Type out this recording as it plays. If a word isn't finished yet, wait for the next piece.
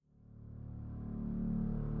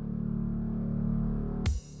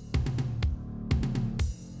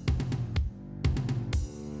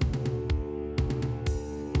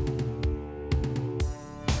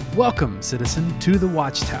Welcome, citizen, to the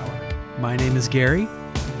Watchtower. My name is Gary.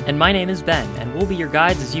 And my name is Ben, and we'll be your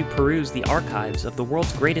guides as you peruse the archives of the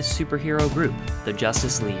world's greatest superhero group, the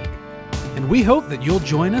Justice League. And we hope that you'll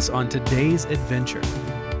join us on today's adventure.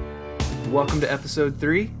 Welcome to Episode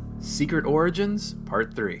 3, Secret Origins,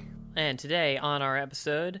 Part 3. And today on our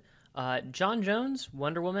episode, John Jones,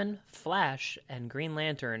 Wonder Woman, Flash, and Green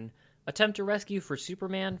Lantern attempt to rescue for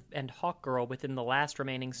Superman and Hawkgirl within the last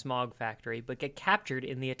remaining smog factory, but get captured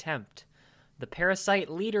in the attempt. The parasite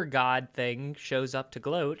leader god thing shows up to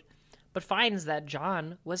gloat, but finds that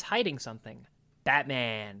John was hiding something.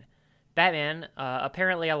 Batman,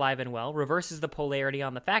 apparently alive and well, reverses the polarity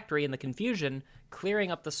on the factory in the confusion,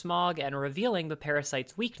 clearing up the smog and revealing the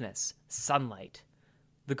parasite's weakness, sunlight.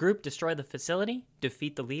 The group destroy the facility,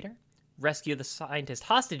 defeat the leader, rescue the scientist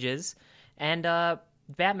hostages, and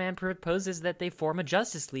Batman proposes that they form a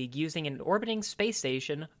Justice League using an orbiting space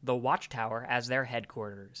station, the Watchtower, as their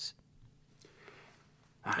headquarters.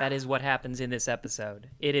 That is what happens in this episode.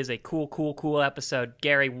 It is a cool episode.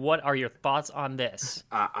 Gary, what are your thoughts on this?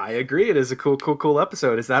 I agree. It is a cool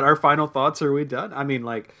episode. Is that our final thoughts? Or are we done? I mean,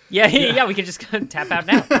 like... Yeah, we can just tap out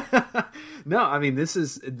now. No, I mean,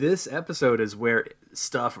 this episode is where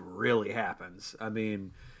stuff really happens. I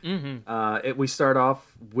mean, we start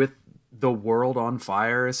off with the world on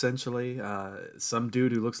fire, essentially. Some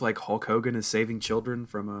dude who looks like Hulk Hogan is saving children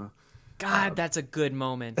from a... God, that's a good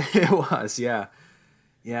moment. It was, yeah.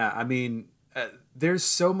 Yeah, I mean, there's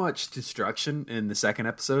so much destruction in the second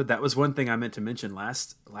episode. That was one thing I meant to mention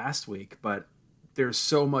last week, but there's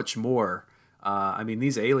so much more. I mean,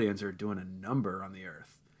 these aliens are doing a number on the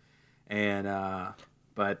Earth. And,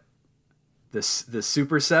 but the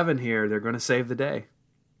Super 7 here, they're going to save the day.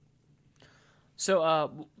 So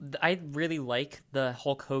I really like the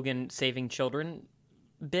Hulk Hogan saving children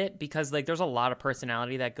bit because like there's a lot of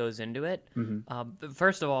personality that goes into it.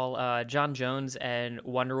 First of all, John Jones and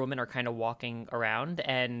Wonder Woman are kind of walking around,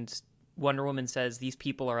 and Wonder Woman says these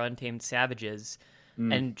people are untamed savages,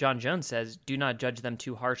 and John Jones says, "Do not judge them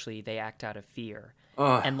too harshly. They act out of fear."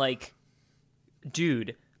 And like,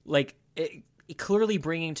 dude, like. Clearly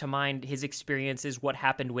bringing to mind his experiences, what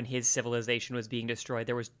happened when his civilization was being destroyed.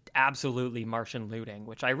 There was absolutely Martian looting,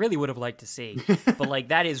 which I really would have liked to see. But like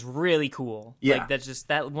that is really cool. Yeah. Like that's just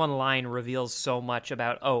that one line reveals so much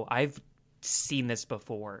about, oh, I've seen this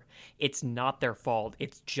before. It's not their fault.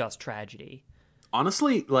 It's just tragedy.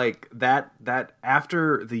 Honestly, like that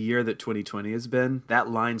after the year that 2020 has been, that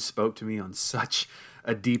line spoke to me on such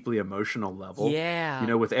a deeply emotional level. Yeah. You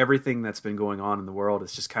know, with everything that's been going on in the world,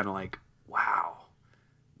 it's just kind of like, wow,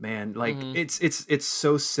 man, like it's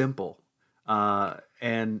so simple.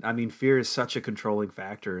 And I mean, fear is such a controlling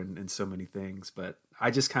factor in so many things, but I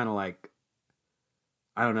just kind of like,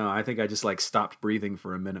 I don't know. I think I just like stopped breathing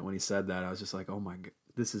for a minute when he said that. I was just like, oh my God,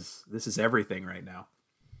 this is everything right now.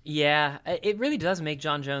 Yeah, it really does make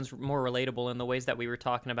John Jones more relatable in the ways that we were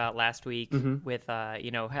talking about last week with,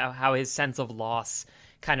 how his sense of loss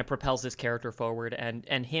kind of propels his character forward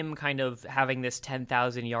and him kind of having this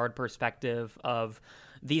 10,000 yard perspective of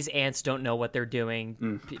these ants don't know what they're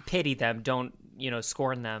doing. Pity them. Don't,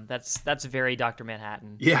 scorn them. That's very Dr.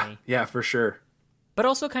 Manhattan. Yeah. Yeah, for sure. But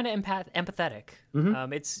also kind of empathetic.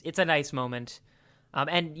 It's a nice moment.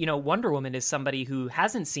 And Wonder Woman is somebody who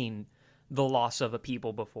hasn't seen the loss of a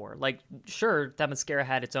people before. Like, sure, Themyscira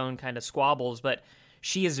had its own kind of squabbles, but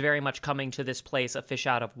she is very much coming to this place a fish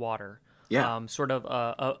out of water. Yeah. Sort of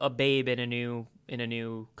a babe in a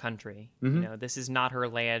new country. This is not her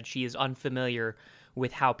land. She is unfamiliar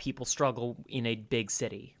with how people struggle in a big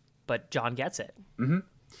city. But John gets it.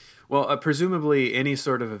 Well, presumably any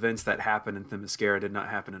sort of events that happened in Themyscira did not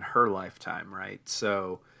happen in her lifetime, right?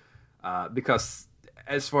 So, because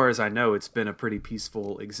as far as I know, it's been a pretty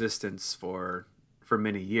peaceful existence for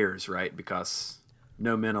many years, right? Because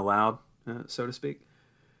no men allowed, so to speak.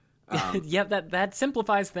 Yep, that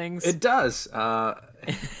simplifies things. It does.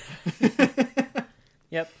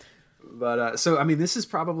 Yep. But so, I mean, this is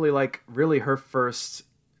probably like really her first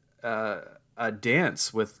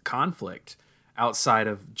dance with conflict outside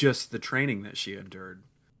of just the training that she endured.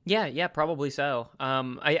 Yeah, probably so.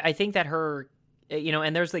 I think that her,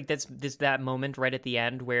 and there's like that moment right at the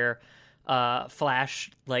end where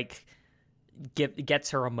Flash like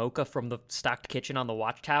gets her a mocha from the stocked kitchen on the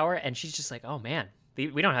Watchtower, and she's just like, oh man,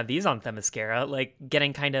 we don't have these on Themyscira. Like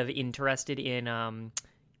getting kind of interested in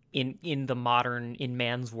the modern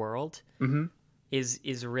man's world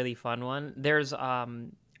is a really fun one. There's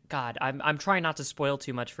God, I'm trying not to spoil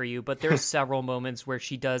too much for you, but there's several moments where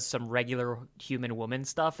she does some regular human woman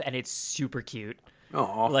stuff, and it's super cute.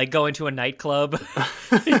 Aw. like going to a nightclub,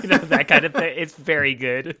 that kind of thing. It's very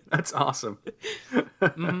good. That's awesome.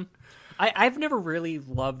 I've never really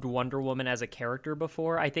loved Wonder Woman as a character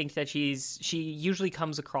before. I think that she usually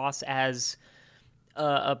comes across as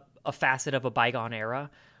a facet of a bygone era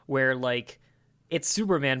where like it's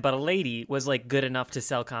Superman, but a lady was like good enough to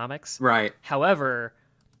sell comics. Right. However,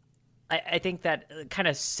 I think that kind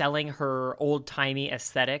of selling her old-timey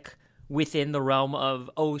aesthetic within the realm of,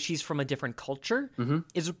 she's from a different culture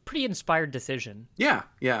is a pretty inspired decision. Yeah,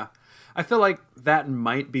 yeah. I feel like that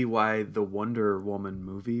might be why the Wonder Woman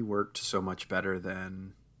movie worked so much better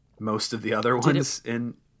than most of the other ones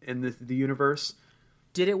in the universe.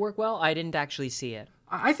 Did it work well? I didn't actually see it.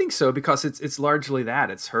 I think so, because it's largely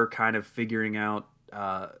that. It's her kind of figuring out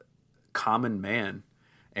common man.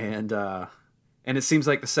 And it seems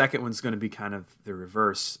like the second one's going to be kind of the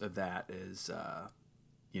reverse of that, is,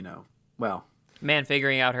 well... Man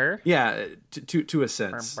figuring out her? Yeah, to a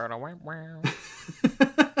sense.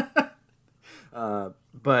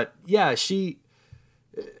 But yeah,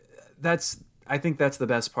 I think that's the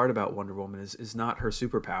best part about Wonder Woman is not her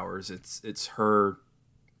superpowers. It's her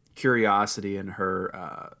curiosity and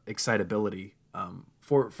her excitability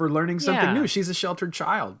for learning something new. She's a sheltered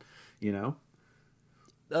child,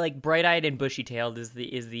 Like bright-eyed and bushy-tailed is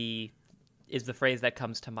the phrase that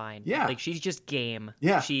comes to mind. Yeah. Like she's just game.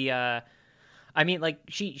 Yeah. She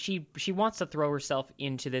she wants to throw herself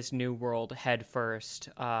into this new world head first,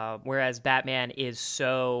 whereas Batman is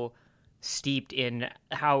so steeped in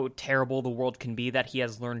how terrible the world can be that he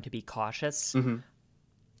has learned to be cautious. Mm-hmm.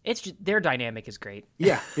 It's just, their dynamic is great.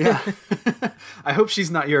 Yeah. I hope she's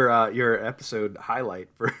not your episode highlight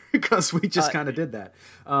because we just kind of did that.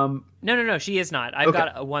 No, she is not. I've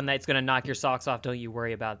got one that's going to knock your socks off. Don't you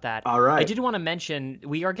worry about that. All right. I did want to mention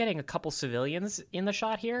we are getting a couple civilians in the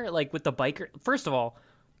shot here, like with the biker. First of all,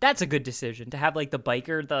 that's a good decision to have like the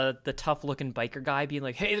biker, the tough looking biker guy being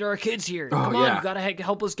like, "Hey, there are kids here. Come on, you got to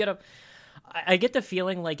help us get up." I get the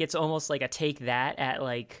feeling like it's almost like a take that at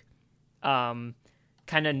like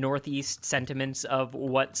kind of Northeast sentiments of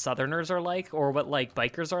what Southerners are like or what like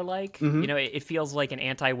bikers are like. Mm-hmm. It feels like an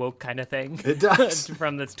anti-woke kind of thing. It does.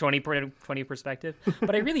 From this 20 perspective.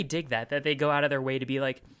 But I really dig that they go out of their way to be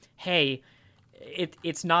like, hey,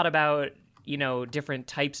 it's not about, different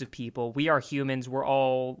types of people. We are humans. We're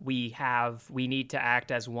all we have. We need to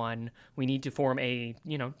act as one. We need to form a,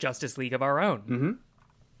 Justice League of our own. Mm-hmm.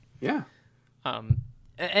 Yeah.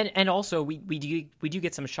 And also we do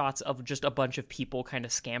get some shots of just a bunch of people kind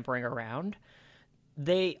of scampering around.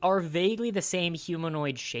 They are vaguely the same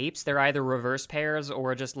humanoid shapes. They're either reverse pairs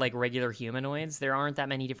or just like regular humanoids. There aren't that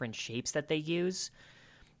many different shapes that they use,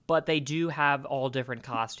 but they do have all different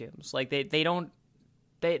costumes. Like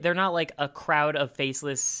they're not like a crowd of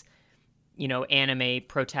faceless, anime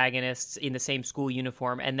protagonists in the same school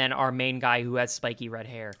uniform and then our main guy who has spiky red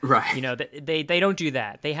hair. Right. They don't do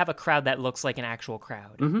that. They have a crowd that looks like an actual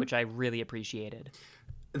crowd, which I really appreciated.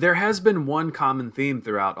 There has been one common theme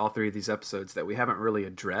throughout all three of these episodes that we haven't really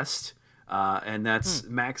addressed, and that's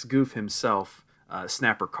Max Goof himself,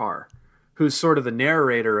 Snapper Carr, who's sort of the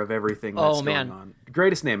narrator of everything that's going on.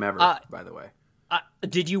 Greatest name ever, by the way.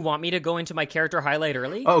 Did you want me to go into my character highlight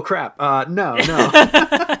early? Oh, crap. No.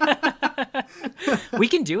 We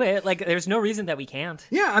can do it. Like, there's no reason that we can't.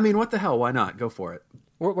 Yeah, I mean, what the hell? Why not? Go for it.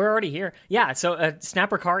 We're already here. Yeah, so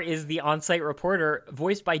Snapper Carr is the on-site reporter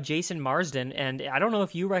voiced by Jason Marsden, and I don't know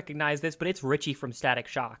if you recognize this, but it's Richie from Static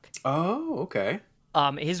Shock. Oh, okay.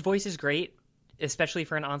 His voice is great, especially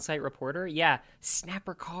for an on-site reporter. Yeah,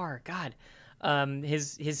 Snapper Carr, God.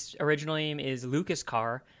 His original name is Lucas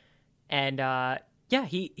Carr, and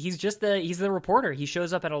he's the reporter. He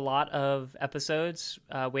shows up at a lot of episodes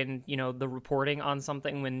when the reporting on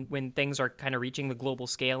something when things are kind of reaching the global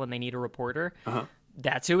scale and they need a reporter. Uh-huh.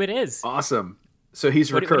 That's who it is. Awesome. So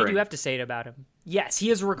he's recurring. What did you have to say about him? Yes, he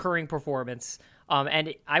is a recurring performance.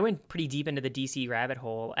 And I went pretty deep into the DC rabbit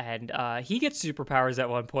hole, and he gets superpowers at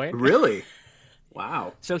one point. Really?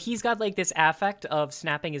 Wow. So he's got like this affect of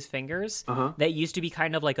snapping his fingers that used to be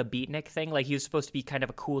kind of like a beatnik thing. Like he was supposed to be kind of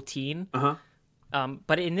a cool teen. Uh-huh.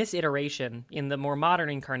 But in this iteration, in the more modern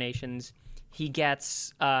incarnations, he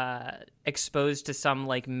gets exposed to some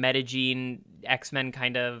like metagene X-Men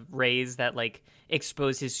kind of rays that like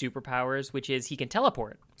expose his superpowers, which is he can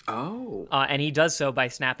teleport. Oh. And he does so by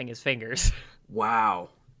snapping his fingers. Wow.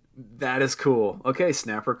 That is cool. Okay,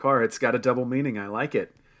 Snapper Carr. It's got a double meaning. I like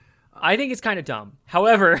it. I think it's kind of dumb.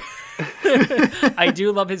 However, I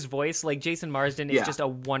do love his voice. Like Jason Marsden is just a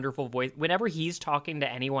wonderful voice. Whenever he's talking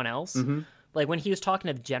to anyone else, like when he was talking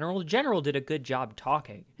to the General did a good job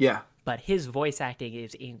talking. Yeah. But his voice acting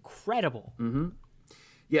is incredible. Mm-hmm.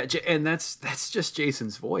 Yeah, and that's just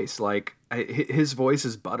Jason's voice. Like his voice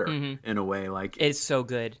is butter in a way. Like It's so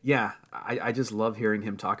good. yeah, I just love hearing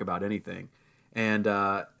him talk about anything. And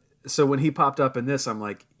so when he popped up in this, I'm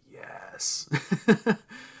like, yes.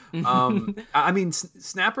 I mean,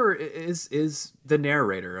 Snapper is the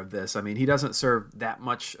narrator of this. I mean, he doesn't serve that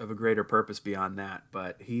much of a greater purpose beyond that,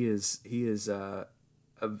 but he is a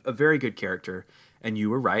very good character. And you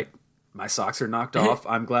were right. My socks are knocked off.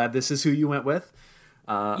 I'm glad this is who you went with.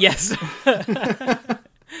 Yes.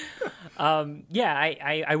 Yeah,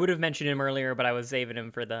 I would have mentioned him earlier, but I was saving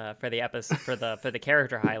him for the episode for the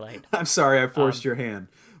character highlight. I'm sorry I forced your hand,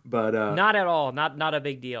 but Not at all. Not a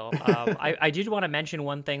big deal. I did want to mention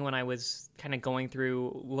one thing when I was kind of going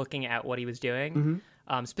through looking at what he was doing,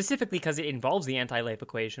 specifically because it involves the anti-life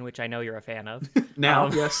equation, which I know you're a fan of.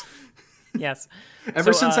 now, yes, Yes.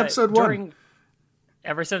 ever since episode 1.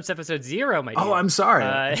 Ever since episode 0, my dear. Oh, I'm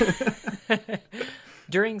sorry.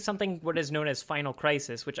 During something what is known as Final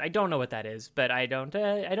Crisis, which I don't know what that is, but I don't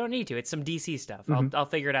need to. It's some DC stuff. I'll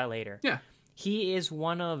figure it out later. Yeah. He is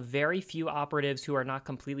one of very few operatives who are not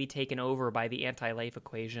completely taken over by the anti-life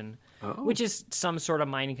equation, which is some sort of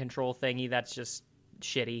mind control thingy that's just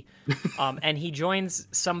shitty. And he joins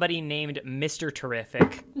somebody named Mr.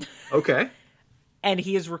 Terrific. Okay. And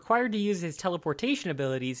he is required to use his teleportation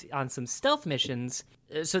abilities on some stealth missions.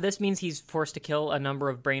 So this means he's forced to kill a number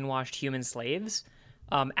of brainwashed human slaves.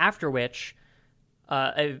 After which,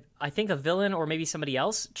 I think a villain or maybe somebody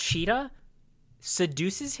else, Cheetah,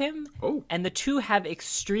 seduces him. Oh. And the two have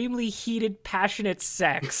extremely heated, passionate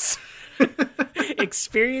sex.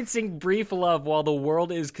 Experiencing brief love while the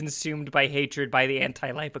world is consumed by hatred by the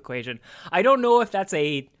anti-life equation. I don't know if that's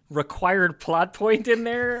a required plot point in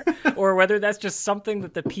there or whether that's just something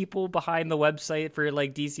that the people behind the website for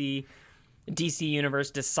like DC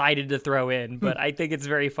Universe decided to throw in, but I think it's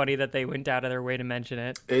very funny that they went out of their way to mention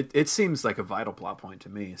it. It seems like a vital plot point to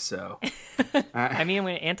me, so I mean,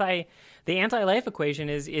 when the anti-life equation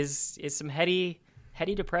is some heady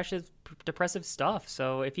depressive stuff.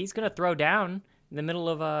 So if he's going to throw down in the middle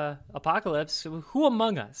of a apocalypse, who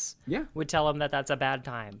among us would tell him that that's a bad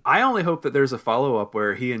time? I only hope that there's a follow-up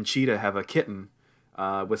where he and Cheetah have a kitten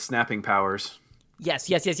with snapping powers. Yes.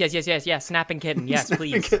 Snapping kitten. Yes,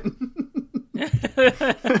 Snapping please. kitten.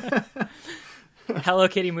 Hello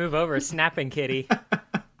Kitty, move over. Snapping kitty.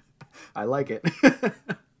 I like it.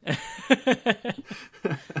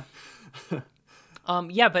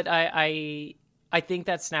 Yeah, but I think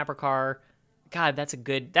that Snapper Car, God, that's a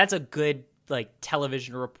good like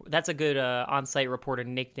television that's a good on-site reporter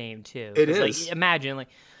nickname too. It is. Like, imagine like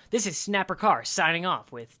this is Snapper Car signing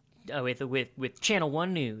off with Channel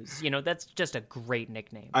 1 News. You know, that's just a great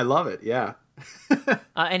nickname. I love it. Yeah.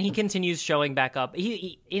 And he continues showing back up.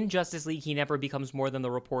 He in Justice League, he never becomes more than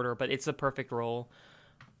the reporter, but it's the perfect role.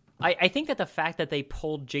 I think that the fact that they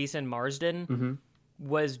pulled Jason Marsden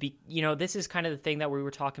was, this is kind of the thing that we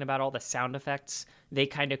were talking about, all the sound effects they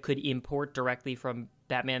kind of could import directly from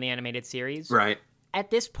Batman the Animated Series. Right.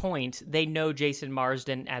 At this point, they know Jason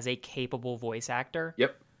Marsden as a capable voice actor.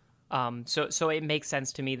 Yep. So it makes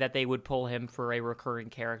sense to me that they would pull him for a recurring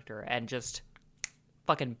character and just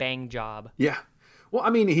fucking bang job. Yeah. Well, I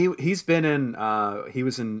mean, he's been in he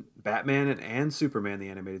was in Batman and Superman the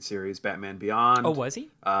Animated Series, Batman Beyond. Oh, was he?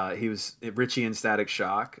 He was Richie in Static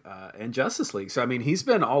Shock and Justice League. So I mean, he's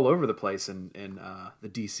been all over the place in the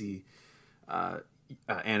DC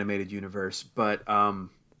animated universe. But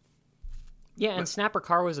yeah, and Snapper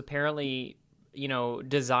Car was apparently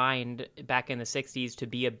designed back in the 60s to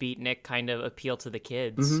be a beatnik, kind of appeal to the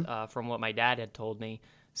kids, from what my dad had told me.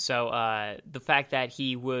 So the fact that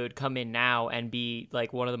he would come in now and be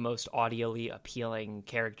like one of the most audially appealing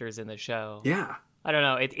characters in the show. Yeah. I don't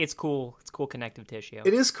know. It's cool. It's cool connective tissue.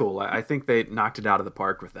 It is cool. I think they knocked it out of the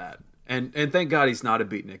park with that. And thank God he's not a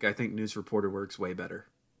beatnik. I think news reporter works way better.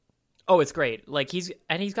 Oh, it's great. Like he's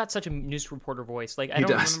got such a news reporter voice. Like I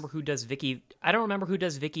don't remember who does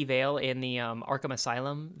Vicky Vale in the Arkham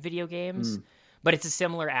Asylum video games, but it's a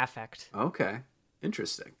similar affect. Okay.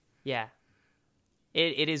 Interesting. Yeah.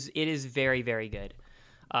 It is very, very good.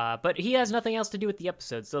 But he has nothing else to do with the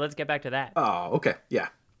episode, so let's get back to that. Oh, okay. Yeah.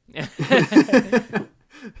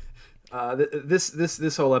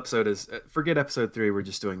 This whole episode is forget episode 3. We're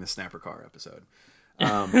just doing the Snapper Car episode.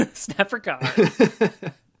 Snapper Car.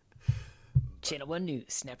 Channel 1 News,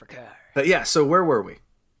 Snapper Car. But yeah, so where were we?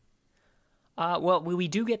 Well, we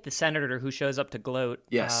do get the senator who shows up to gloat.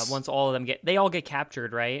 Yes. Once all of them they all get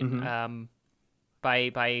captured, right?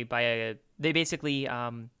 By they basically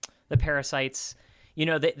the parasites.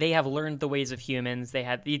 they have learned the ways of humans. They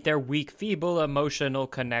have their weak, feeble emotional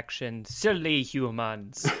connection. Silly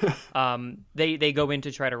humans. They go in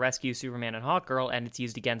to try to rescue Superman and Hawkgirl, and it's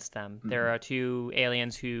used against them. Mm-hmm. There are two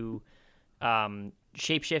aliens who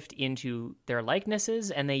shapeshift into their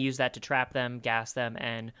likenesses, and they use that to trap them, gas them,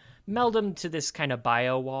 and meld them to this kind of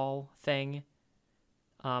bio wall thing.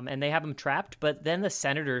 And they have them trapped, but then the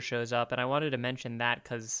Senator shows up, and I wanted to mention that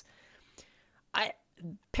because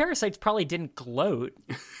parasites probably didn't gloat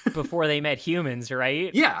before they met humans, right?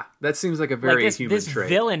 Yeah, that seems like a very human this trait.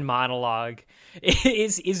 Villain monologue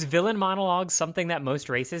is villain monologue something that most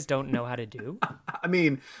races don't know how to do? I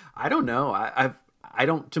mean, I don't know. I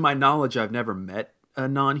don't, to my knowledge, I've never met a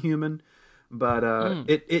non-human, but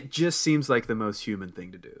it just seems like the most human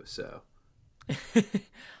thing to do. So,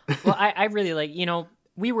 well, I really like,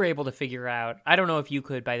 we were able to figure out. I don't know if you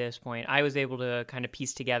could by this point. I was able to kind of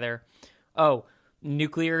piece together.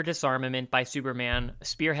 Nuclear disarmament by Superman,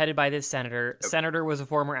 spearheaded by this senator. Yep. Senator was a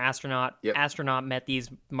former astronaut. Yep. Astronaut met these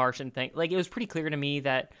Martian things. Like, it was pretty clear to me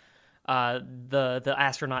that the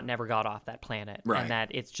astronaut never got off that planet, right, and that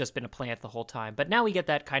it's just been a plant the whole time. But now we get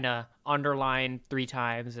that kind of underlined 3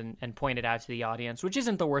 times and pointed out to the audience, which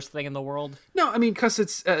isn't the worst thing in the world. No, I mean, because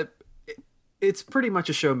it's pretty much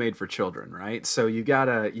a show made for children, right? So you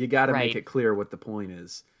gotta right, make it clear what the point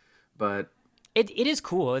is. But It is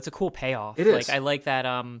cool. It's a cool payoff. It is. Like, I like that.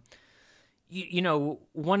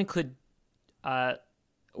 One could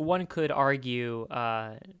argue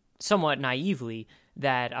somewhat naively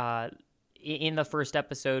that in the first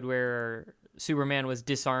episode where Superman was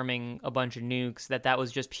disarming a bunch of nukes, that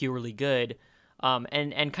was just purely good,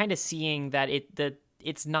 and kind of seeing that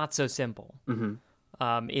it's not so simple,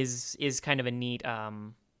 mm-hmm, is kind of a neat.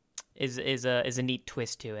 Is a neat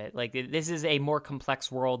twist to it. Like, this is a more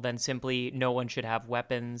complex world than simply no one should have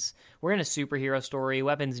weapons. We're in a superhero story.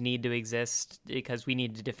 Weapons need to exist because we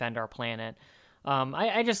need to defend our planet.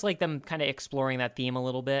 I just like them kind of exploring that theme a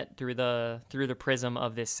little bit through the prism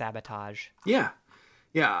of this sabotage. Yeah,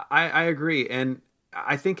 I agree, and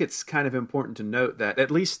I think it's kind of important to note that, at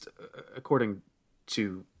least according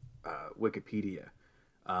to Wikipedia,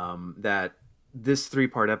 that this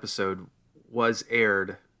 3-part episode was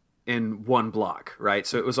aired in one block, right?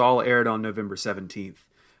 So it was all aired on November 17th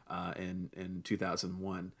in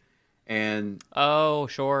 2001. And oh,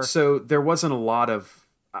 sure. So there wasn't a lot of,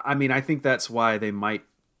 I mean, I think that's why they might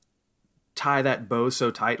tie that bow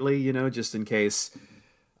so tightly, just in case.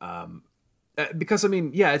 Because, I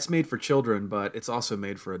mean, yeah, it's made for children, but it's also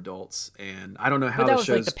made for adults. And I don't know how that the was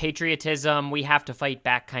show's... like the patriotism, we have to fight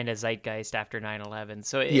back kind of zeitgeist after 9/11.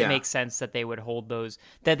 So it makes sense that they would hold those,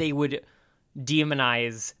 that they would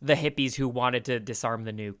demonize the hippies who wanted to disarm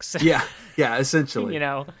the nukes. yeah, essentially.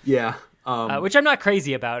 Yeah. Which I'm not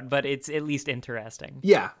crazy about, but it's at least interesting.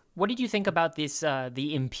 Yeah. What did you think about this,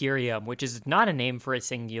 the Imperium, which is not a name for a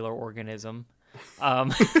singular organism, but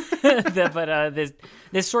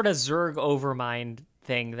this sort of Zerg overmind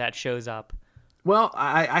thing that shows up? Well,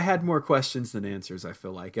 I had more questions than answers, I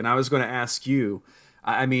feel like, and I was going to ask you,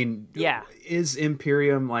 I mean, is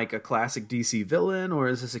Imperium like a classic DC villain, or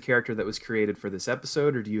is this a character that was created for this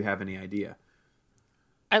episode, or do you have any idea?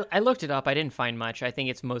 I looked it up. I didn't find much. I think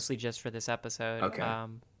it's mostly just for this episode. Okay.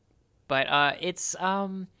 But it's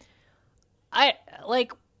I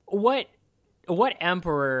like what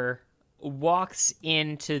emperor walks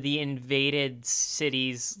into the invaded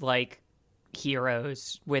cities like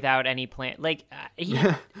heroes without any plan? Like,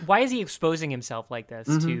 why is he exposing himself like this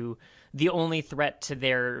to the only threat to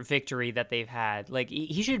their victory that they've had? Like,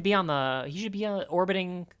 he should be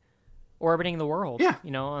orbiting the world. Yeah.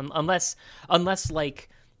 Unless like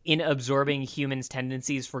in absorbing humans'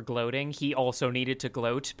 tendencies for gloating, he also needed to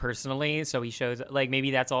gloat personally. So he shows, like, maybe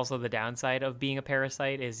that's also the downside of being a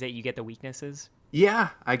parasite, is that you get the weaknesses. Yeah,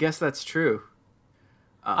 I guess that's true.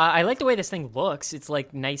 I like the way this thing looks. It's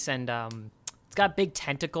like nice, and it's got big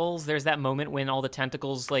tentacles. There's that moment when all the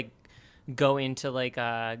tentacles like go into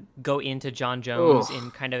John Jones in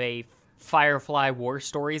kind of a Firefly War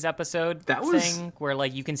Stories episode thing where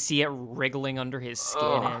like you can see it wriggling under his skin,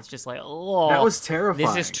 and it's just like, oh, that was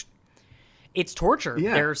terrifying. It's torture.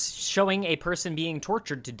 Yeah. They're showing a person being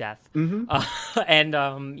tortured to death, mm-hmm, and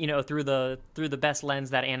through the best lens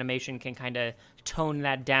that animation can kind of tone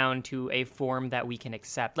that down to a form that we can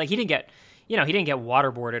accept. Like, he didn't get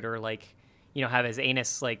waterboarded or like, have his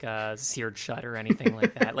anus like seared shut or anything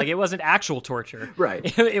like that. Like, it wasn't actual torture.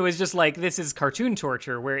 Right. It was just like, this is cartoon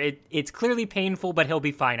torture where it's clearly painful, but he'll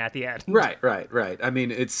be fine at the end. Right. I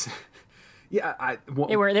mean, it's... Yeah,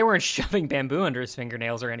 they weren't shoving bamboo under his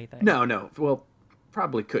fingernails or anything. No. Well,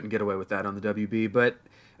 probably couldn't get away with that on the WB, but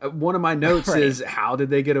One of my notes Right. is, how did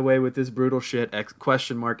they get away with this brutal shit?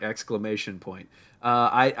 Question mark, exclamation point.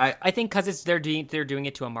 I think because they're doing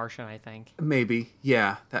it to a Martian. I think. Maybe.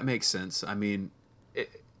 Yeah, that makes sense. I mean,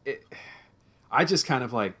 I just kind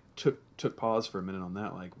of like took pause for a minute on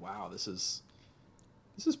that. Like, wow, this is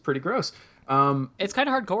pretty gross. It's kind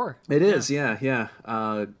of hardcore. It is. Yeah.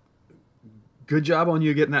 Good job on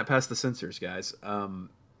you getting that past the censors, guys.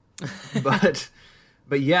 But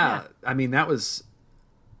yeah, I mean, that was.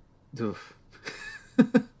 Oof.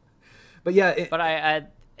 But yeah.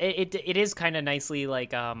 But it is kind of nicely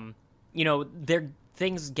like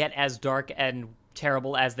things get as dark and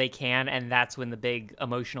terrible as they can, and that's when the big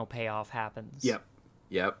emotional payoff happens. Yep,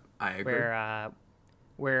 I agree.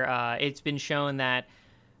 Where it's been shown that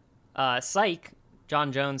Psyche,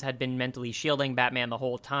 John Jones, had been mentally shielding Batman the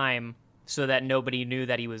whole time so that nobody knew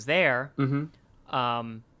that he was there.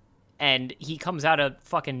 Mm-hmm. And he comes out of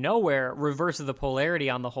fucking nowhere, reverses the polarity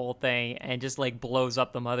on the whole thing, and just like blows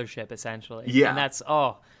up the mothership essentially. Yeah, and that's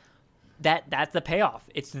that's the payoff.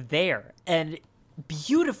 It's there and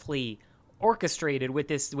beautifully orchestrated with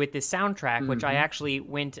this soundtrack, which I actually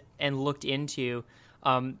went and looked into.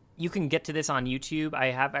 You can get to this on YouTube. I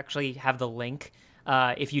have the link.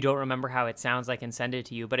 If you don't remember how it sounds, I can send it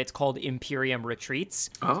to you. But it's called Imperium Retreats.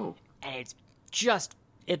 Oh, and it's just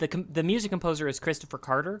the music composer is Christopher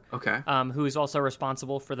Carter. Okay. Who is also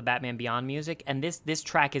responsible for the Batman Beyond music, and this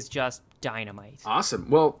track is just dynamite. Awesome.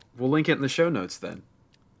 Well, we'll link it in the show notes then.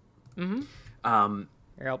 Mm-hmm.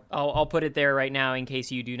 Here, I'll put it there right now in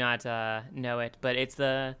case you do not know it. But it's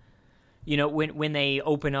when they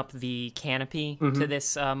open up the canopy to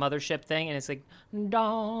this mothership thing, and it's like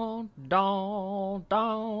dong dong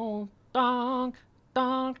dong dong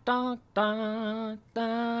dong dong dong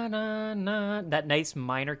dong. That nice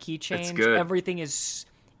minor key change. It's good. Everything is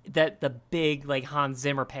that the big like Hans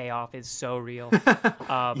Zimmer payoff is so real.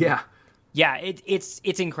 Yeah.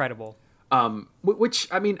 It's incredible. Which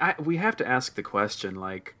I mean, we have to ask the question: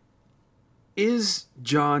 like, is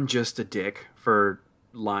John just a dick for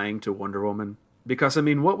lying to Wonder Woman? Because I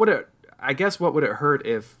mean, what would it hurt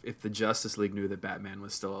if the Justice League knew that Batman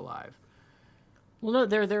was still alive? Well,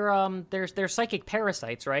 no, they're psychic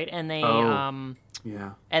parasites, right? And they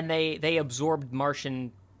yeah, and they absorbed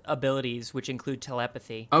Martian abilities, which include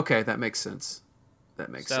telepathy. Okay, that makes sense.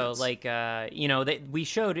 So, like, we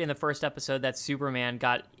showed in the first episode that Superman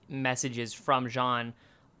got messages from Jean,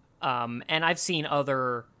 and I've seen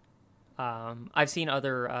other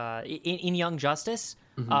in Young Justice,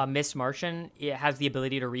 Miss Martian has the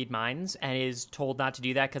ability to read minds and is told not to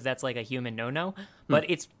do that because that's like a human no-no. But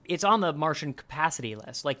it's on the Martian capacity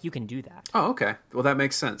list. Like, you can do that. Oh, okay. Well, that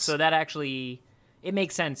makes sense. So that actually. It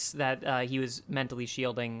makes sense that he was mentally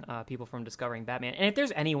shielding people from discovering Batman. And if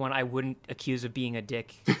there's anyone I wouldn't accuse of being a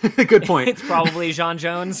dick, good point. It's probably John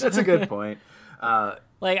Jones. That's a good point.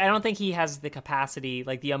 Like, I don't think he has the capacity,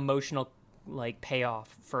 like the emotional, like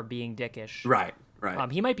payoff for being dickish. Right.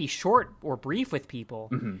 He might be short or brief with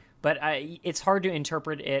people, but it's hard to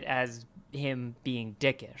interpret it as him being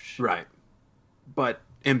dickish. Right. But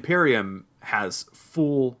Imperium has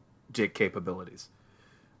full dick capabilities.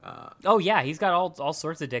 Oh yeah, he's got all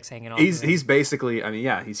sorts of dicks hanging off. He's basically, I mean,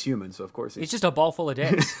 yeah, he's human, so of course he's just a ball full of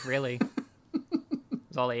dicks. Really,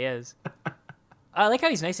 that's all he is. I like how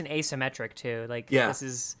he's nice and asymmetric too. Like, this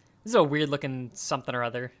is a weird looking something or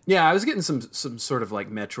other. Yeah, I was getting some sort of like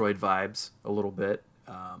Metroid vibes a little bit.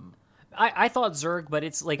 I thought Zurg, but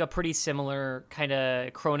it's like a pretty similar kind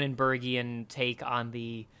of Cronenbergian take on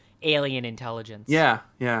the alien intelligence. Yeah.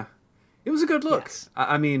 It was a good look. Yes.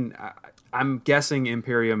 I mean, I'm guessing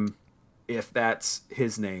Imperium, if that's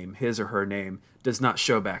his name, his or her name, does not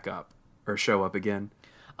show up again.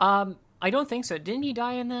 I don't think so. Didn't he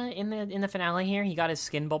die in the finale here? He got his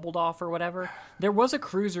skin bubbled off or whatever. There was a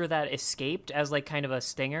cruiser that escaped as like kind of a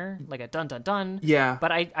stinger, like a dun dun dun. Yeah.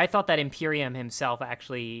 But I thought that Imperium himself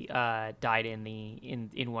actually died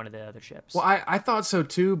in one of the other ships. Well, I thought so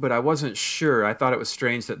too, but I wasn't sure. I thought it was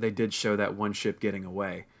strange that they did show that one ship getting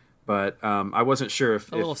away. But I wasn't sure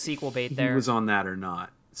if little sequel bait there. He was on that or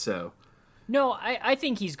not. So no, I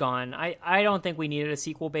think he's gone. I don't think we needed a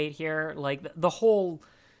sequel bait here. Like the whole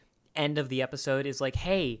end of the episode is like,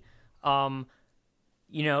 hey, the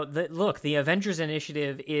Avengers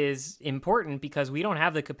Initiative is important because we don't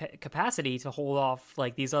have the capacity to hold off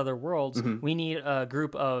like these other worlds. Mm-hmm. We need a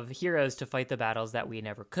group of heroes to fight the battles that we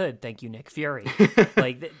never could. Thank you, Nick Fury.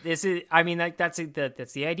 Like this is, I mean, like that's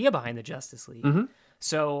the idea behind the Justice League. Mm-hmm.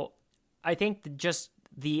 So I think just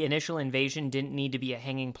the initial invasion didn't need to be a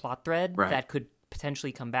hanging plot thread that could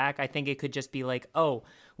potentially come back. I think it could just be like, oh,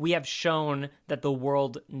 we have shown that the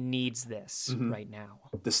world needs this right now.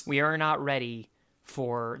 We are not ready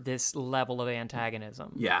for this level of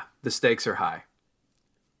antagonism. Yeah, the stakes are high.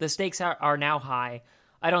 The stakes are now high.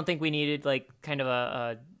 I don't think we needed like kind of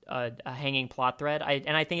a hanging plot thread.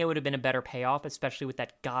 I think it would have been a better payoff, especially with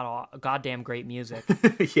that goddamn great music.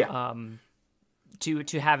 Yeah.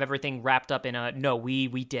 To have everything wrapped up in a no, we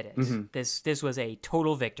did it. Mm-hmm. This was a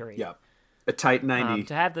total victory. Yeah. A tight 90.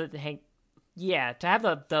 To have the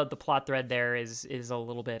plot thread there is a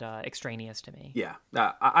little bit extraneous to me. Yeah,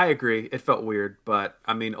 I agree. It felt weird, but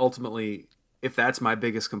I mean, ultimately, if that's my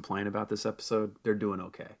biggest complaint about this episode, they're doing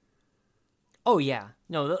okay. Oh yeah,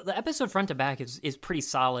 no, the episode front to back is pretty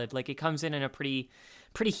solid. Like it comes in a pretty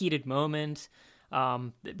heated moment.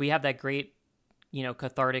 We have that great,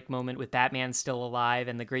 cathartic moment with Batman still alive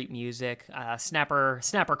and the great music. Snapper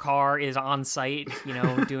Carr is on site,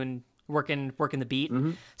 doing working the beat.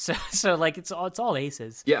 Mm-hmm. So like it's all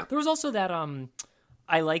aces. Yeah. There was also that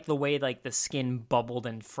I like the way like the skin bubbled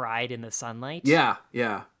and fried in the sunlight. Yeah.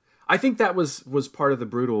 I think that was part of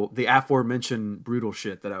the aforementioned brutal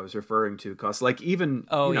shit that I was referring to. Cause like even,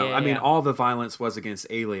 I mean, all the violence was against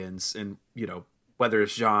aliens and, whether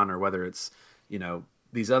it's John or whether it's,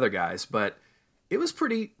 these other guys, but it was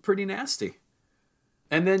pretty nasty.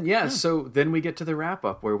 And then, so then we get to the wrap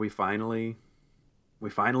up where we finally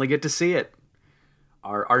get to see it.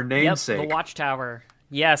 Our namesake. Yep, the Watchtower.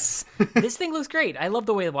 Yes. This thing looks great. I love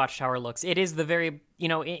the way the Watchtower looks. It is the very,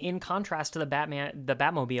 in contrast to the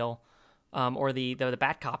Batmobile, or the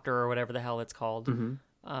Batcopter or whatever the hell it's called.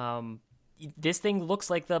 Mm-hmm. This thing looks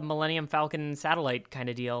like the Millennium Falcon satellite kind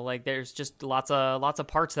of deal. Like there's just lots of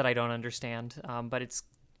parts that I don't understand. But it's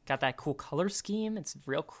got that cool color scheme. It's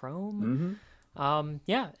real chrome. Mm-hmm.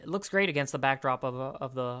 It looks great against the backdrop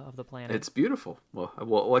of the planet. It's beautiful. Well,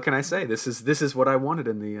 what can I say? This is what I wanted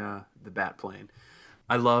in the Bat plane.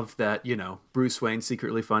 I love that, Bruce Wayne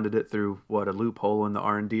secretly funded it through a loophole in the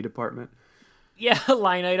R&D department. Yeah, a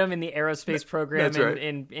line item in the aerospace program right.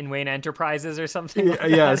 in Wayne Enterprises or something.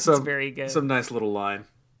 Yeah, it's very good. Some nice little line.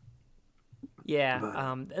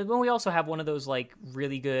 Yeah, and we also have one of those like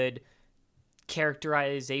really good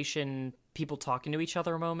characterization, people talking to each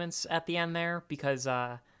other moments at the end there, because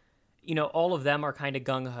all of them are kind of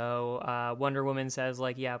gung-ho. Wonder Woman says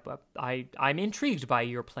like, yeah, but I'm intrigued by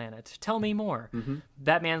your planet, tell me more. Mm-hmm.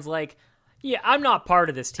 Batman's like, yeah, I'm not part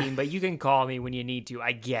of this team, but you can call me when you need to,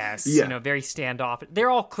 I guess. Yeah. Very standoff. They're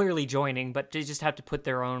all clearly joining, but they just have to put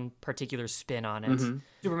their own particular spin on it. Mm-hmm.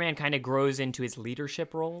 Superman kind of grows into his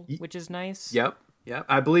leadership role, which is nice. Yep.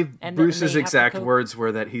 I believe Bruce's exact words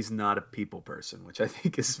were that he's not a people person, which I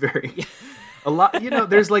think is very a lot.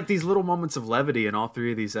 There's like these little moments of levity in all three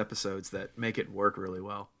of these episodes that make it work really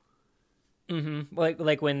well. Mm-hmm.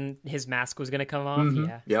 Like when his mask was going to come off. Mm-hmm.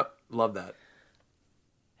 Yeah. Yep. Love that.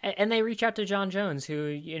 And they reach out to John Jones,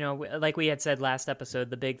 who, like we had said last episode,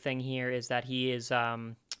 the big thing here is that he is,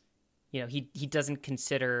 he doesn't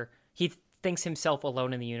consider, he thinks himself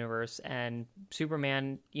alone in the universe, and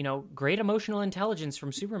Superman, great emotional intelligence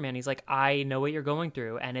from Superman. He's like, I know what you're going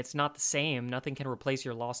through, and it's not the same. Nothing can replace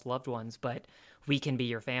your lost loved ones, but we can be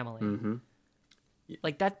your family. Mm-hmm.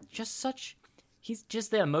 Like that, he's just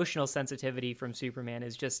the emotional sensitivity from Superman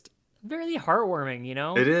is just very heartwarming,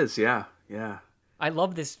 It is, yeah. I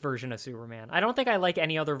love this version of Superman. I don't think I like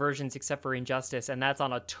any other versions except for Injustice, and that's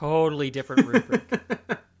on a totally different rubric.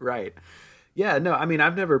 Right. Yeah, no, I mean,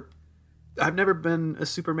 I've never been a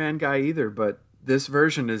Superman guy either, but this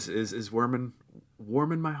version is warming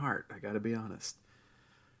my heart, I gotta be honest.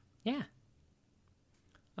 Yeah.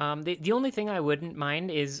 The only thing I wouldn't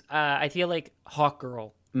mind is I feel like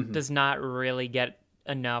Hawkgirl does not really get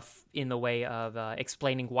enough in the way of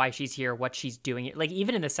explaining why she's here, what she's doing. Like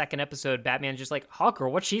even in the second episode, Batman's just like,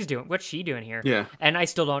 Hawkgirl, what's she doing here? Yeah. And I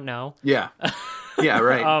still don't know. Yeah. Yeah,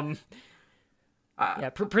 right.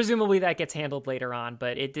 Presumably that gets handled later on,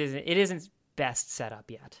 but it isn't best set up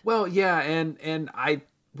yet. Well, yeah, and I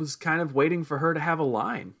was kind of waiting for her to have a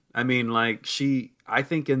line. I mean, like I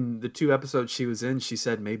think in the 2 episodes she was in, she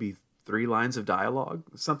said maybe 3 lines of dialogue,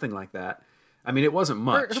 something like that. I mean, it wasn't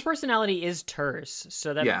much. Her personality is terse,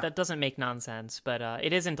 so that doesn't make nonsense. But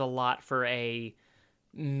it isn't a lot for a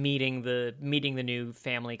meeting the new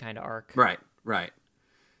family kind of arc. Right.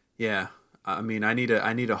 Yeah, I mean, I need a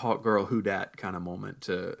Hawkgirl who dat kind of moment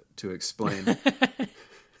to explain.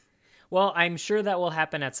 Well, I'm sure that will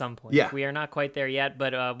happen at some point. Yeah, we are not quite there yet,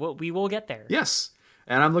 but we will get there. Yes,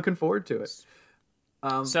 and I'm looking forward to it.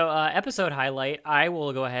 So episode highlight, I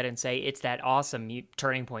will go ahead and say it's that awesome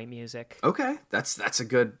Turning Point music. Okay, that's a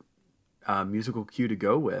good musical cue to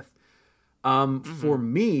go with. For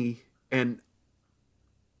me, and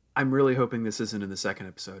I'm really hoping this isn't in the second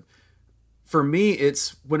episode. For me,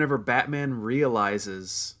 it's whenever Batman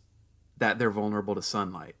realizes that they're vulnerable to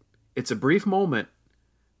sunlight. It's a brief moment,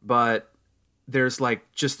 but there's like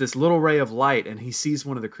just this little ray of light, and he sees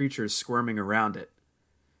one of the creatures squirming around it.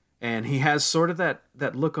 And he has sort of that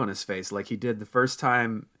look on his face like he did the first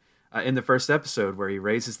time in the first episode where he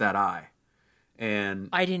raises that eye. And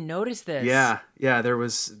I didn't notice this. Yeah, there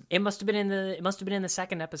was. It must have been in the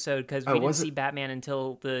second episode because we didn't see Batman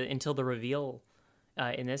until the reveal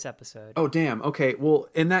in this episode. Oh damn! Okay, well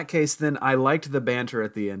in that case, then I liked the banter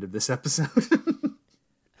at the end of this episode.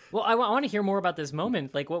 Well, I want to hear more about this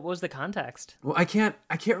moment. Like, what was the context? Well, I can't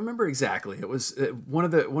remember exactly. It was one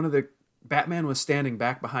of the Batman was standing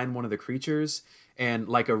back behind one of the creatures, and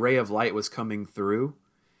like a ray of light was coming through,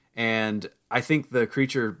 and I think the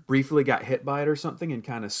creature briefly got hit by it or something and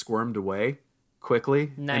kind of squirmed away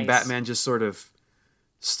quickly. Nice. And Batman just sort of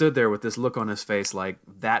stood there with this look on his face, like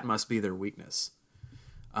that must be their weakness.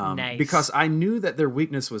 Nice. Because I knew that their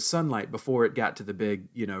weakness was sunlight before it got to the big,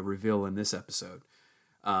 reveal in this episode.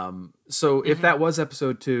 So if that was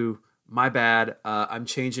episode 2, my bad. I'm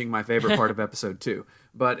changing my favorite part of episode 2.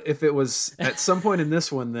 But if it was at some point in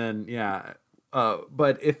this one, then yeah.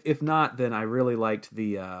 But if not, then I really liked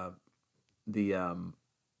the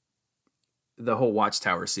whole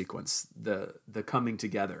Watchtower sequence, the coming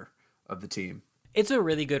together of the team. It's a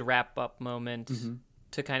really good wrap up moment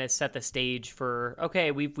to kind of set the stage for,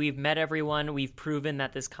 okay, we've met everyone, we've proven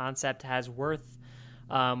that this concept has worth.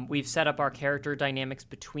 We've set up our character dynamics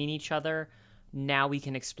between each other. Now we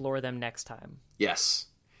can explore them next time. Yes.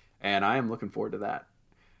 And I am looking forward to that.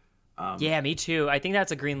 Yeah, me too. I think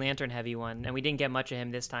that's a Green Lantern heavy one, and we didn't get much of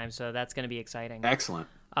him this time, so that's going to be exciting. Excellent.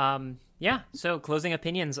 Yeah, so closing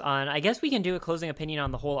opinions on... I guess we can do a closing opinion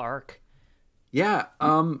on the whole arc. Yeah,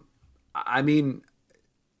 I mean,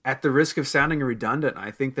 at the risk of sounding redundant, I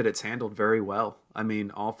think that it's handled very well. I mean,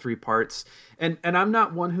 all 3 parts. And I'm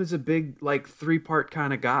not one who's a big, 3-part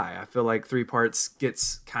kind of guy. I feel like 3 parts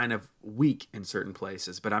gets kind of weak in certain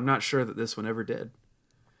places, but I'm not sure that this one ever did.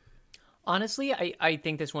 Honestly, I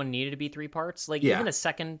think this one needed to be 3 parts. Even the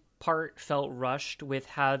second part felt rushed with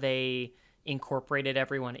how they incorporated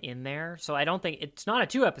everyone in there. So I don't think... It's not a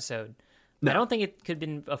 2-episode. No. I don't think it could have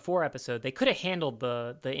been a 4-episode. They could have handled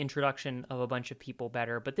the introduction of a bunch of people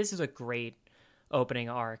better, but this is a great opening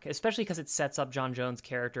arc, especially because it sets up Jon Jones'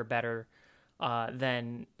 character better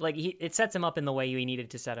than... it sets him up in the way you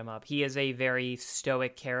needed to set him up. He is a very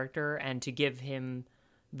stoic character, and to give him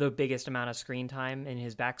the biggest amount of screen time in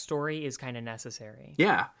his backstory is kind of necessary.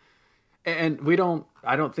 Yeah. And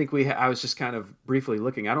I don't think I was just kind of briefly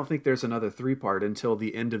looking. I don't think there's another 3-part until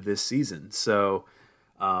the end of this season. So,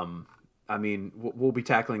 I mean, we'll be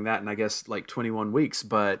tackling that in, I guess, 21 weeks,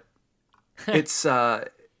 but it's, I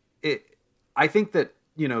think that,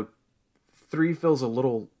 3 feels a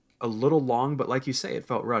little long, but like you say, it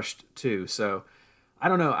felt rushed too. So I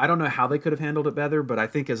don't know. I don't know how they could have handled it better, but I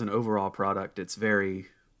think as an overall product, it's very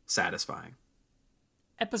satisfying.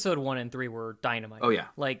 Episode 1 and 3 were dynamite. Oh yeah.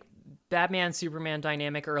 Batman Superman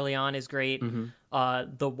dynamic early on is great.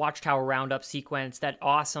 The Watchtower roundup sequence, that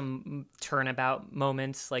awesome turnabout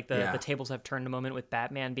moments, the tables have turned a moment with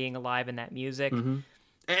Batman being alive and that music.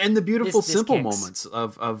 And the beautiful simple moments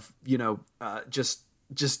of just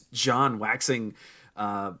John waxing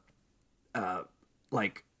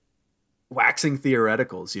waxing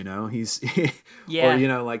theoreticals, he's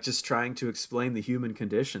or just trying to explain the human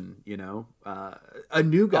condition, a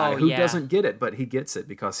new guy who doesn't get it, but he gets it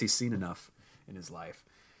because he's seen enough in his life.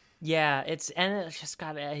 Yeah, it's just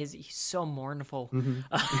got he's so mournful.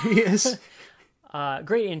 He is.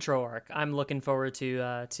 Great intro arc. I'm looking forward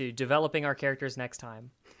to developing our characters next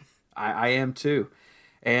time. I am too.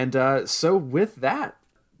 And so with that,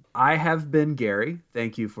 I have been Gary.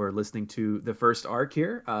 Thank you for listening to the first arc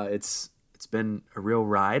here. It's been a real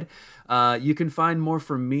ride. You can find more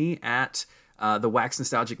from me at the Wax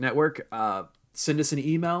Nostalgic Network. Send us an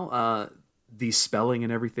email. The spelling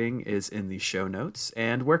and everything is in the show notes.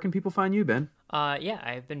 And where can people find you, Ben?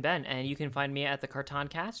 I've been Ben, and you can find me at the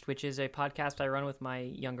Cartoncast, which is a podcast I run with my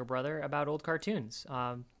younger brother about old cartoons,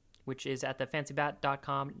 which is at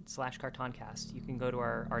thefancybat.com/cartoncast. You can go to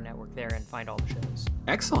our network there and find all the shows.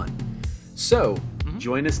 Excellent. So,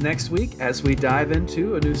 join us next week as we dive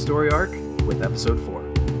into a new story arc with episode 4.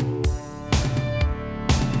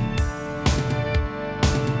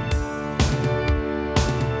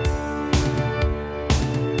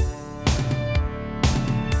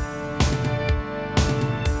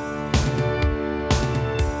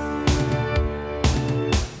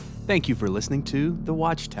 Thank you for listening to The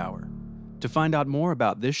Watchtower. To find out more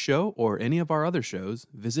about this show or any of our other shows,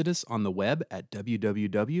 visit us on the web at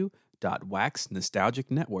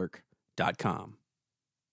www.waxnostalgicnetwork.com.